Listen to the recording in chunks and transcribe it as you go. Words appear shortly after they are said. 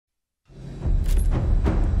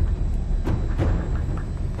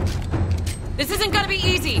This isn't gonna be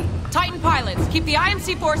easy. Titan pilots, keep the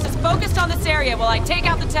IMC forces focused on this area while I take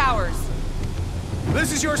out the towers.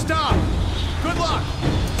 This is your stop. Good luck.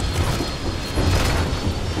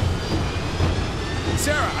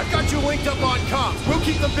 Sarah, I've got you linked up on comms. We'll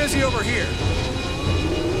keep them busy over here.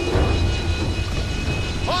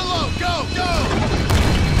 Unload, go, go!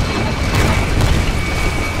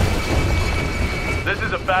 This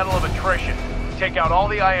is a battle of attrition. Take out all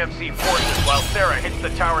the IMC forces while Sarah hits the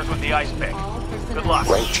towers with the ice pick. Good luck.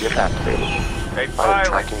 Range chip activated. Hey, I am pilot,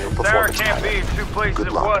 tracking your Sarah performance. can't be in two places Good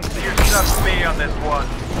at luck. once, so you're stuck with me on this one.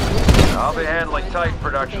 I'll be handling Titan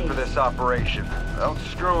production for this operation. Don't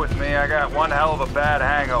screw with me, I got one hell of a bad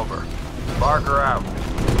hangover. Barker out.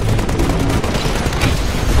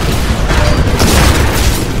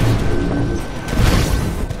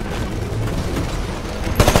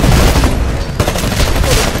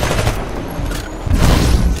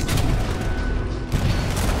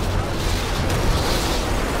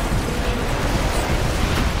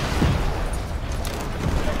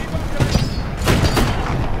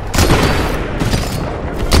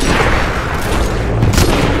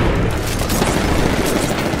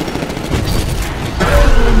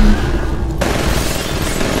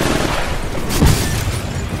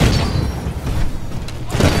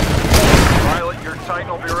 Titan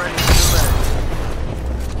will be ready in 2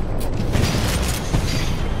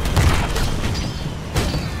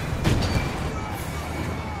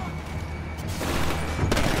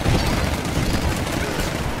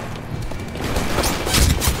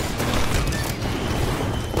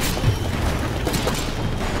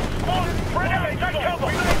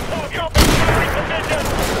 minutes.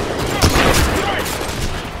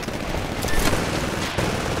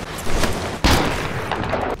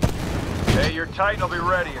 Hey, your Titan will be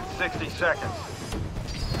ready in 60 seconds.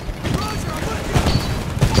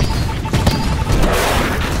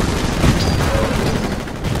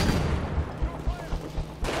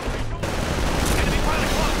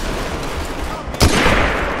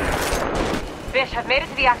 Bish, I've made it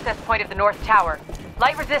to the access point of the North Tower.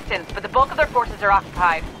 Light resistance, but the bulk of their forces are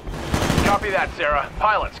occupied. Copy that, Sarah.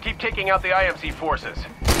 Pilots, keep taking out the IMC forces.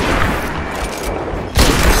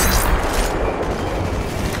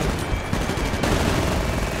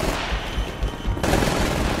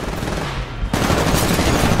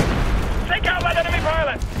 Take out that enemy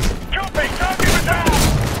pilot! Copy! Target was down!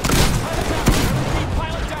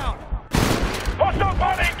 Pilot down. Hostile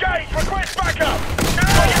pilot engaged! Request backup!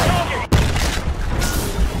 Now your target!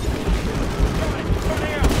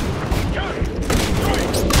 Running out! 2, 3!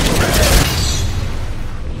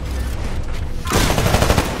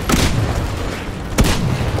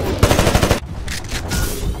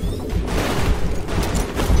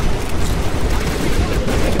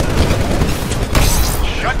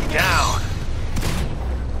 Shut down!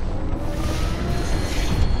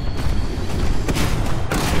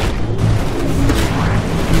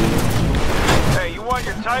 Hey, you want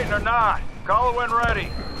your Titan or not? Call it when ready.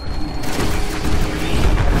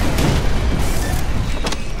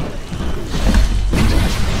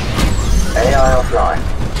 AI offline.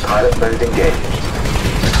 Pilot mode engaged.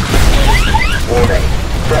 Warning.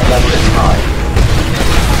 Threat level is high.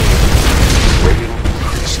 Rigging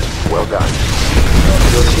increased. Well done.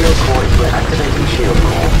 Your shield core is reactivating shield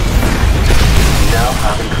core. You now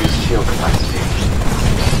have increased shield capacity.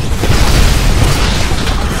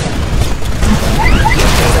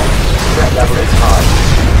 Warning. Threat level is high.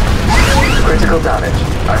 Critical damage.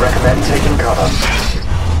 I recommend taking cover.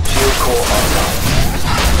 Shield core online.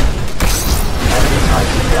 Enemy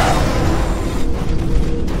Titan down.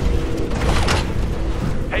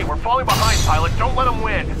 Hey, we're falling behind, pilot. Don't let them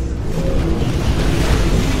win.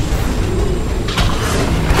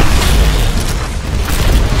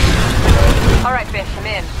 All right, Bish, I'm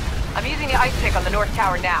in. I'm using the ice pick on the North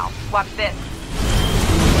Tower now. Watch this.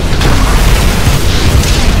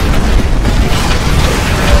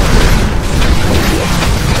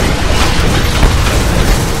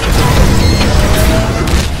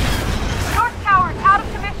 North Tower's out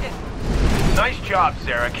of commission. Nice job,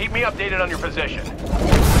 Sarah. Keep me updated on your position.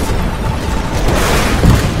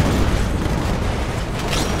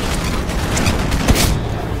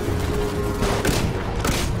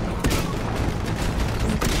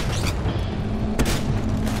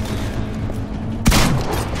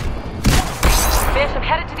 Bish, I'm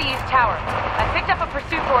headed to the East Tower. I picked up a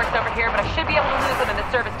pursuit force over here, but I should be able to lose them in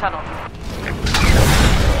the service tunnel.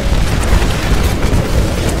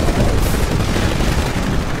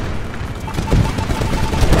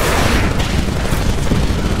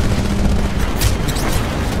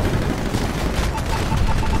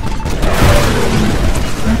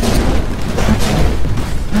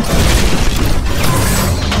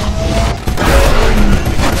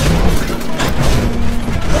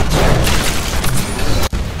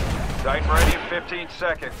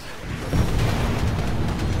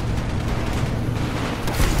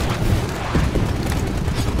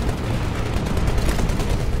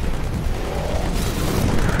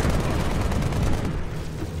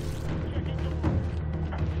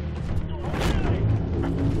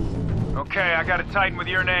 Okay, I got a Titan with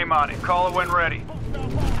your name on it. Call it when ready.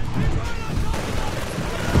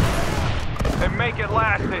 And make it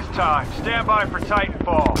last this time. Stand by for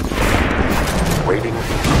Titanfall. Rating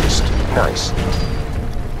increased. Nice.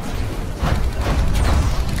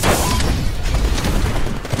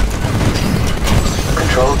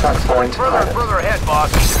 Control tax point pilot. Further ahead, boss.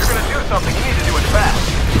 If you're gonna do something, you need to do it fast.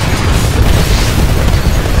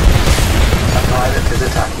 A pilot is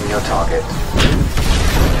attacking your target.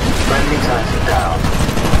 Friendly Titan down.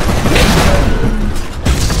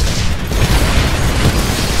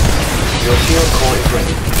 Your shield core is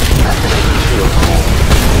ready. Activating shield core.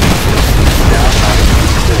 Now having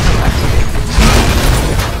shield capacity.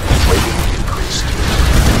 Rating increased.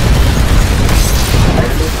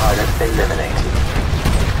 Enemy pilot eliminated.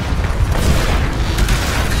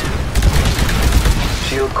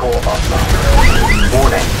 Shield core offline.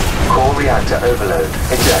 Warning. Core reactor overload.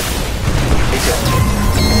 Eject. Eject.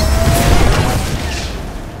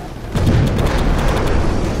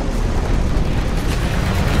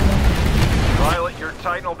 Pilot, your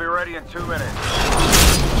Titan will be ready in 2 minutes.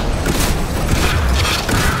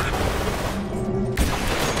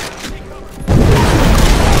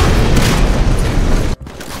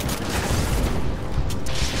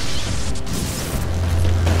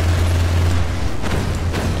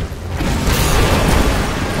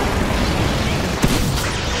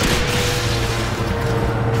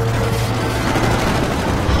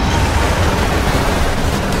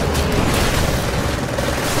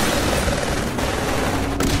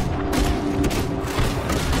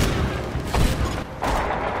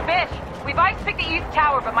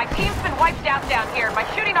 But my team's been wiped out down here. My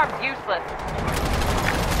shooting arm's useless.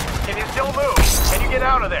 Can you still move? Can you get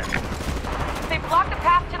out of there? They blocked the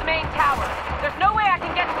path to the main tower. There's no way I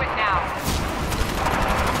can get to it now.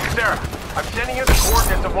 Sarah, I'm sending you the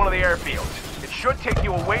coordinates of one of the airfields. It should take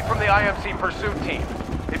you away from the IMC pursuit team.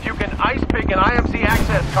 If you can ice pick an IMC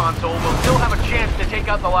access console, we'll still have a chance to take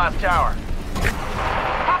out the last tower.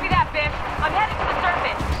 Copy that, Bish. I'm headed to the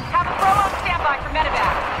surface. Have a throw on standby for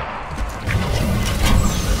medevac.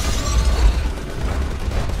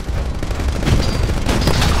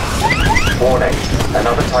 Warning,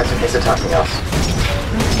 another Titan is attacking us.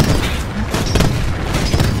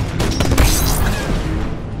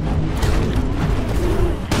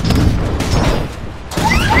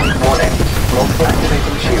 Warning, multiple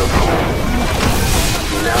activating shield core.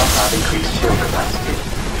 You now have increased shield capacity.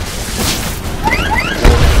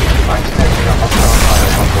 Warning, activating a hostile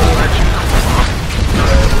pilot on board.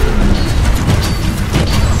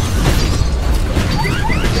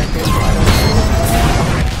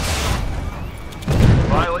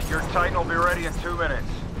 Pilot, your Titan will be ready in 2 minutes.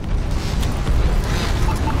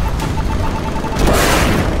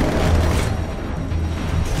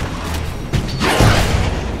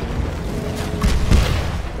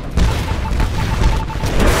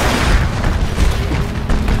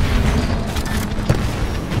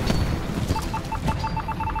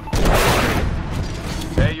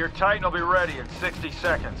 Hey, your Titan will be ready in 60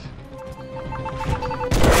 seconds.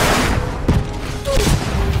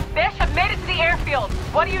 Bish, I've made it to the airfield.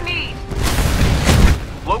 What do you need?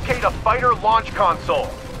 Locate a fighter launch console.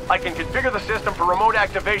 I can configure the system for remote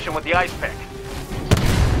activation with the ice pick.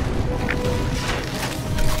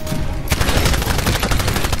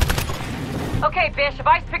 Okay, Bish, I've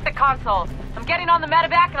ice picked the console. I'm getting on the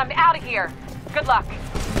medevac and I'm out of here. Good luck.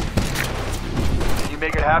 Can you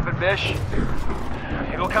make it happen, Bish?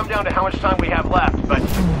 It'll come down to how much time we have left, but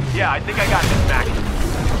yeah, I think I got this, Mac.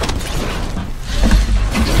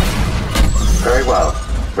 Very well.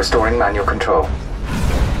 Restoring manual control.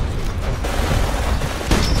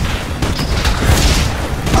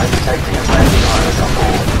 I'm detecting a friendly pilot on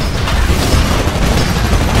board.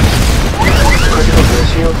 Critical to the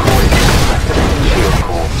shield core is activating shield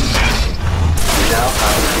core. You now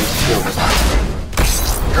have increased shield capacity.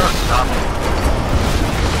 Sure, stop it.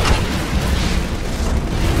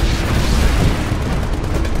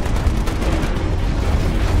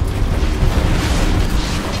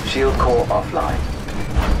 Shield core offline.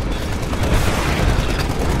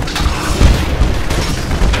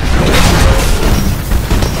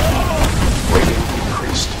 Rating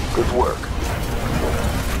increased. Good work.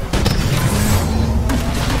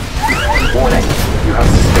 Warning, you have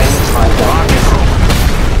sustained time damage.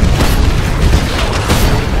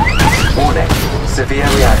 Warning, severe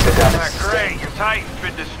reactor damage. Great, your Titan's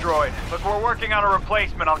been destroyed. Look, we're working on a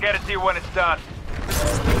replacement. I'll get it to you when it's done.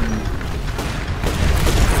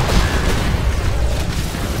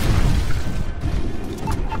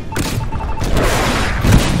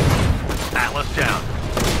 Atlas down.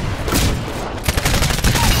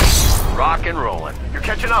 Rock and rolling. You're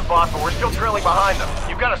catching up, boss, but we're still trailing behind them.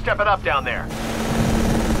 You've got to step it up down there.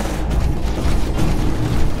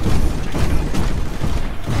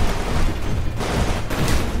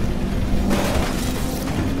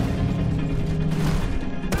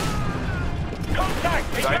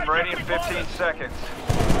 Titan ready in 15 seconds.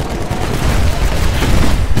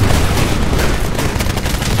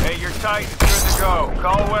 Hey, you're tight. Good to go.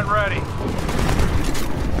 Call when ready.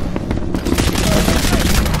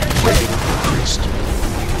 Rating increased.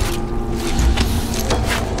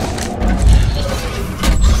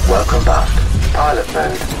 Welcome back. Pilot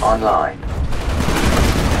mode online.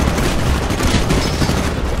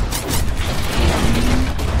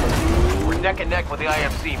 We're neck and neck with the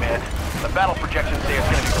IMC, man. The battle projections say it's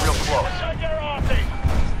gonna be real close.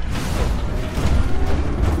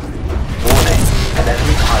 Warning, an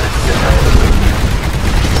enemy pilot is ahead of you.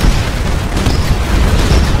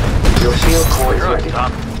 Your shield core is ready.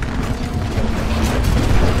 Top.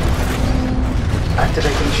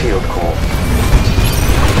 Activating shield core.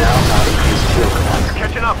 Now have increased shield capacity. You're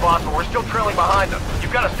catching up, boss, but we're still trailing behind them.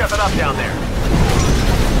 You've got to step it up down there.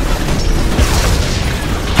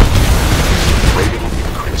 Rating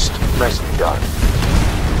increased. Nicely done.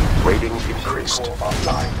 Rating increased.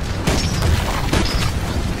 Online.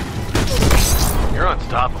 You're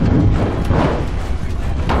unstoppable.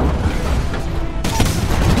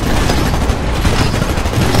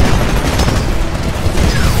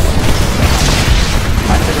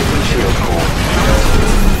 Activating shield core.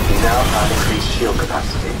 We now have increased shield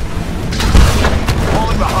capacity.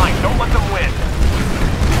 Falling behind. Don't let them win.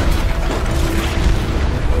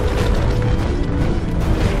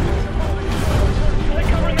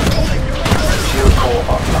 Shield core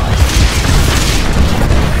online.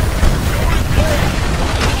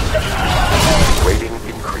 Rating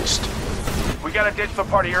increased. We gotta ditch the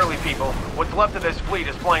party early, people. What's left of this fleet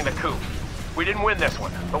is playing the coup. We didn't win this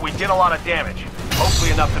one, but we did a lot of damage.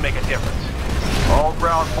 Hopefully enough to make a difference. All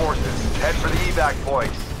ground forces, head for the evac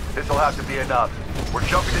points. This'll have to be enough. We're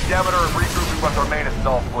jumping to Demeter and regrouping with our main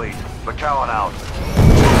assault fleet. McCowan out.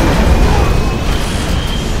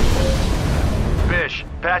 Fish,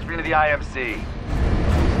 patch me to the IMC.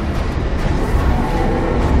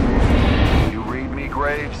 You read me,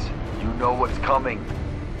 Graves? You know what's coming.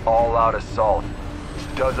 All-out assault.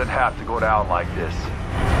 Doesn't have to go down like this.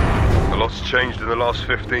 A lot's changed in the last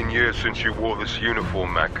 15 years since you wore this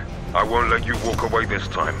uniform, Mac. I won't let you walk away this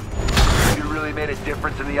time. You really made a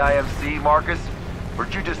difference in the IMC, Marcus? Or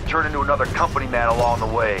did you just turn into another company man along the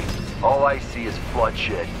way? All I see is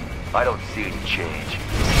bloodshed. I don't see any change.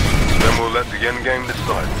 Then we'll let the endgame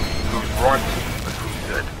decide who's right and who's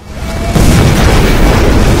dead.